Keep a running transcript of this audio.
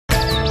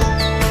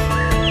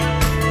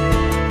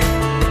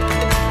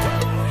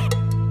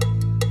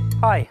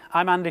Hi,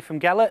 I'm Andy from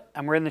Gelert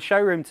and we're in the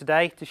showroom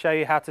today to show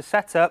you how to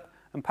set up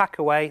and pack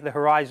away the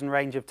Horizion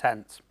range of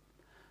tents.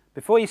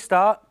 Before you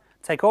start,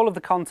 take all of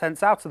the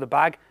contents out of the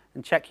bag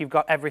and check you've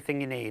got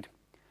everything you need.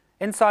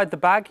 Inside the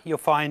bag you'll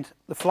find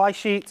the fly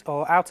sheet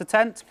or outer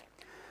tent,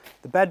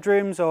 the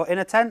bedrooms or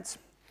inner tent,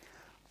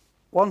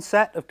 one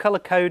set of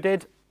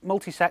colour-coded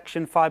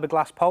multi-section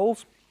fiberglass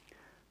poles,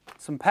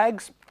 some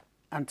pegs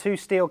and 2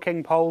 steel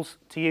king poles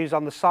to use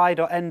on the side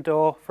or end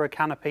door for a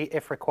canopy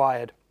if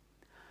required.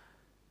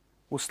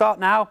 We'll start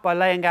now by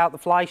laying out the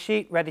fly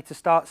sheet ready to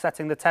start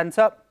setting the tent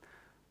up.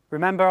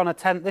 Remember, on a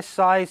tent this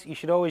size you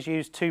should always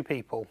use 2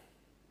 people.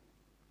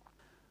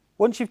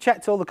 Once you've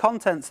checked all the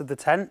contents of the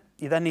tent,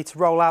 you then need to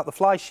roll out the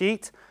fly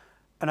sheet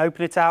and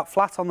open it out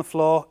flat on the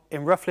floor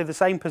in roughly the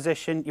same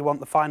position you want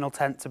the final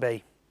tent to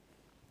be.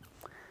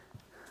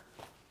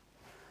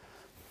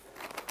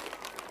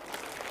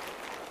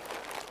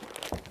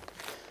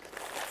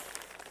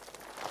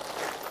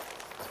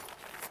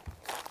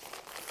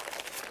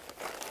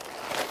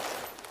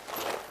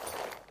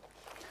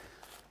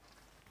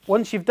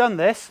 Once you've done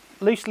this,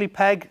 loosely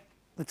peg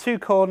the 2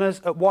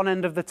 corners at one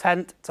end of the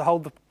tent to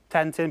hold the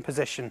tent in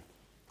position.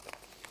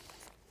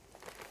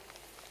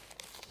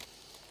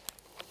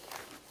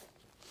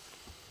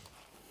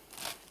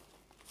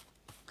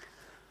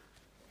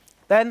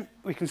 Then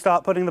we can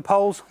start putting the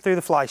poles through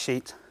the fly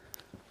sheet.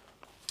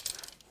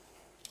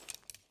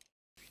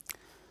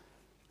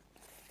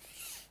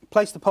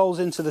 Place the poles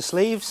into the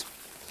sleeves.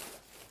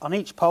 On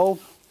each pole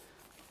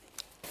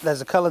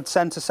there's a coloured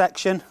centre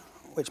section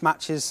which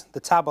matches the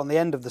tab on the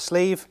end of the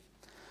sleeve.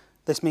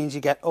 This means you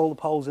get all the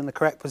poles in the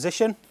correct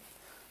position.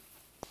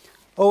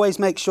 Always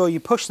make sure you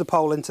push the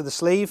pole into the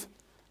sleeve,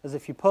 as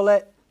if you pull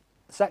it,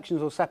 the sections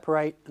will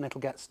separate and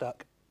it'll get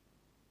stuck.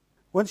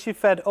 Once you've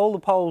fed all the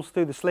poles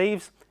through the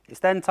sleeves,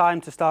 it's then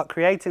time to start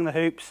creating the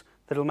hoops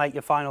that'll make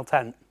your final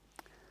tent.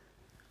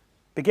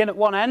 Begin at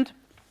one end,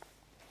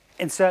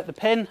 insert the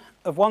pin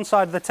of one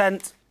side of the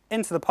tent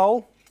into the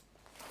pole,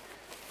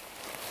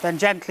 then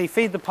gently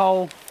feed the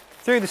pole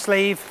through the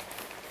sleeve,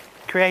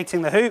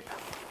 creating the hoop.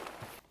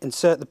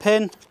 Insert the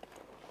pin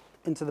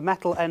into the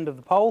metal end of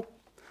the pole,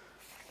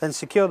 then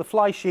secure the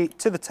fly sheet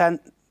to the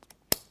tent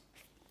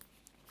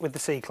with the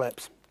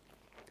C-clips.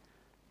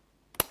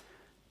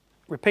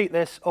 Repeat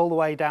this all the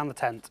way down the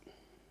tent.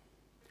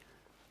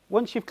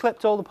 Once you've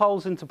clipped all the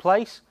poles into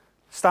place,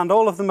 stand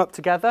all of them up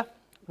together,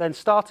 then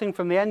starting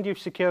from the end you've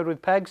secured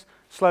with pegs,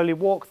 slowly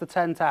walk the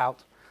tent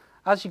out.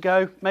 As you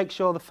go, make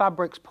sure the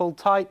fabric's pulled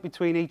tight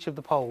between each of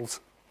the poles.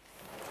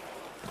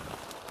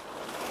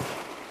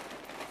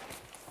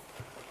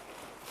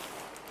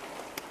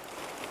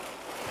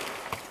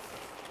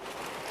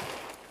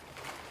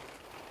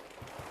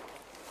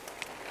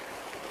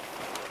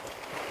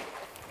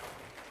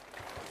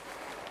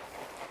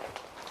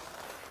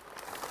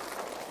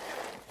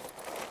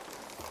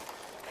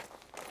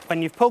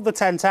 When you've pulled the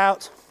tent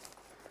out,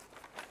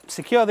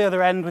 secure the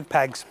other end with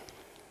pegs.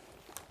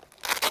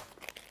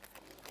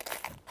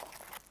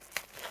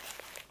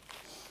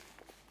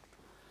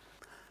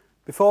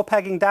 Before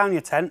pegging down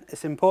your tent,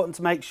 it's important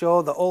to make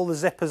sure that all the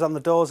zippers on the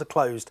doors are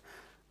closed.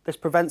 This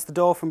prevents the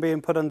door from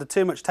being put under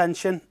too much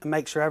tension and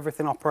makes sure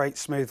everything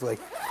operates smoothly.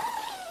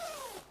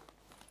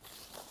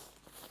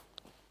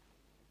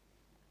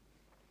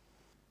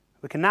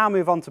 We can now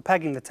move on to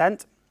pegging the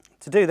tent.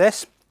 To do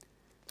this,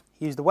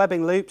 use the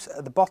webbing loops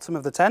at the bottom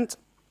of the tent,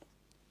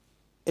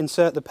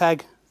 insert the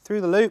peg through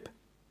the loop,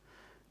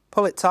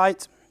 pull it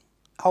tight,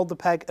 hold the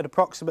peg at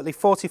approximately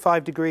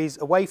 45 degrees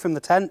away from the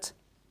tent,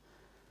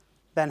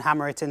 then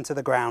hammer it into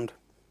the ground.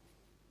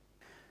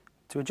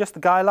 To adjust the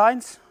guy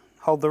lines,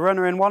 hold the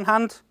runner in one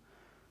hand,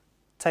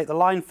 take the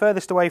line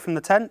furthest away from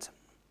the tent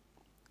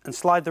and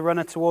slide the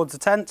runner towards the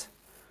tent.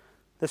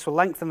 This will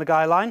lengthen the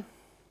guy line.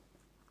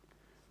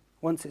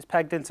 Once it's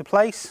pegged into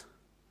place,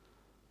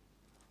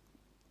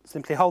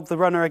 simply hold the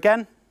runner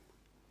again,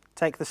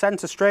 take the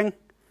centre string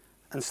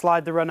and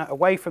slide the runner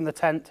away from the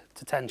tent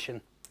to tension.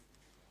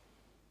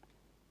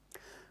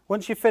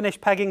 Once you've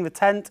finished pegging the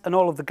tent and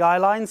all of the guy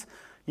lines,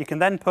 you can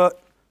then put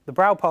the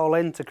brow pole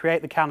in to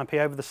create the canopy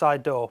over the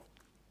side door.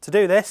 To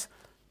do this,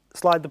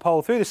 slide the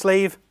pole through the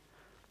sleeve,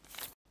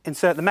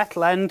 insert the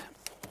metal end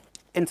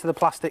into the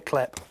plastic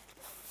clip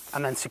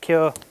and then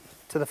secure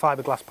to the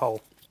fiberglass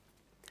pole.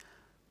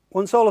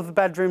 Once all of the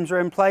bedrooms are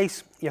in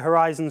place, your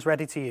Horizion's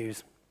ready to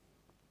use.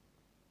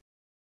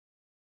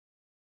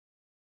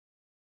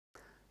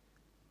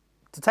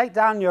 To take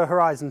down your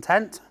Horizion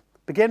tent,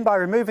 begin by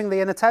removing the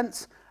inner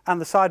tents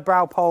and the side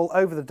brow pole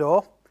over the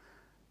door.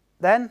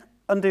 Then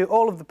undo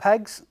all of the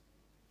pegs,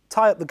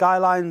 tie up the guy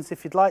lines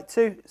if you'd like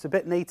to. It's a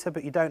bit neater,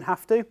 but you don't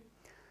have to.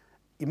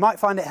 You might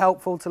find it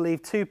helpful to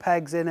leave 2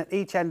 pegs in at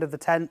each end of the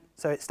tent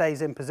so it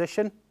stays in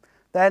position.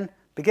 Then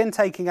begin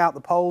taking out the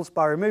poles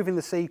by removing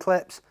the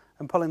C-clips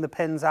and pulling the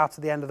pins out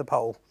of the end of the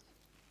pole.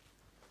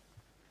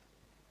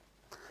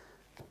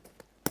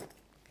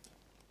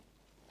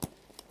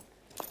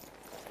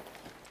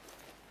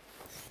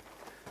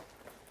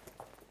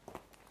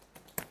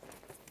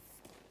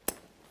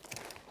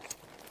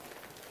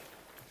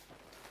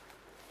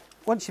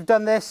 Once you've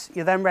done this,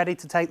 you're then ready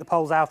to take the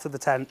poles out of the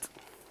tent.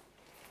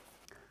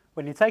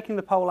 When you're taking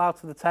the pole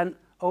out of the tent,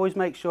 always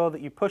make sure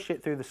that you push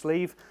it through the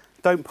sleeve.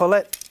 Don't pull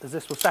it, as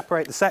this will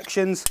separate the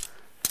sections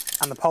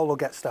and the pole will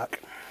get stuck.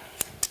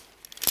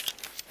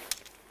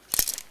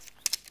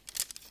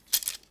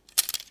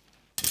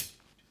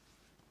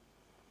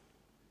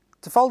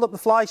 To fold up the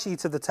fly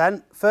sheet of the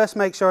tent, first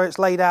make sure it's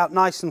laid out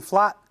nice and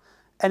flat,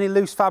 any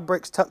loose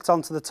fabrics tucked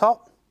onto the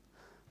top.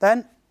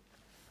 Then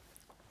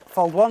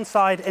fold one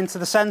side into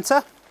the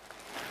centre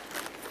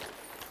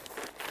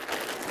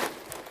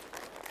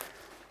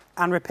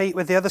and repeat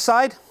with the other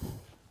side.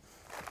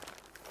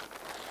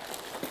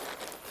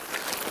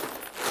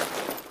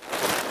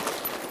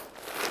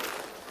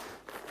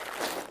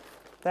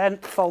 Then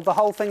fold the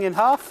whole thing in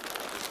half.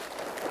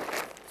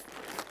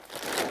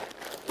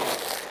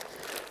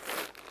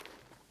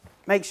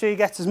 Make sure you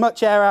get as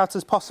much air out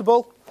as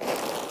possible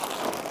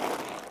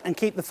and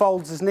keep the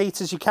folds as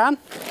neat as you can.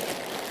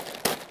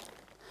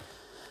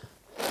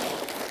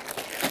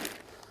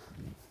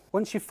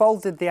 Once you've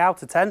folded the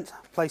outer tent,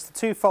 place the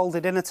two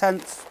folded inner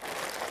tents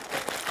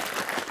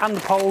and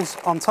the poles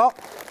on top.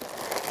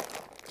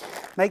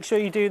 Make sure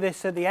you do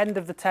this at the end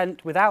of the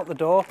tent without the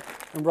door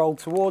and roll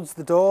towards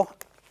the door,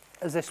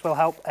 as this will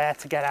help air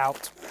to get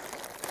out.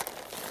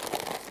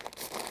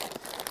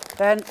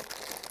 Then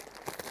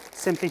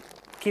simply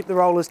keep the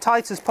roll as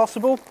tight as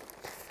possible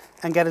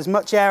and get as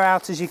much air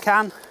out as you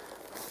can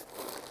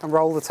and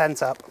roll the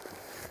tent up.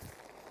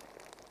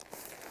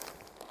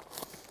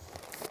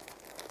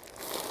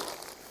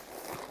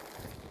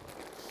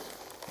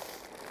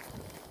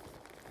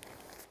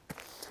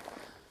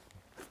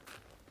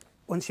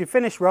 Once you've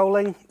finished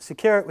rolling,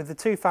 secure it with the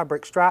two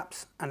fabric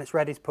straps and it's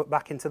ready to put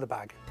back into the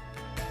bag.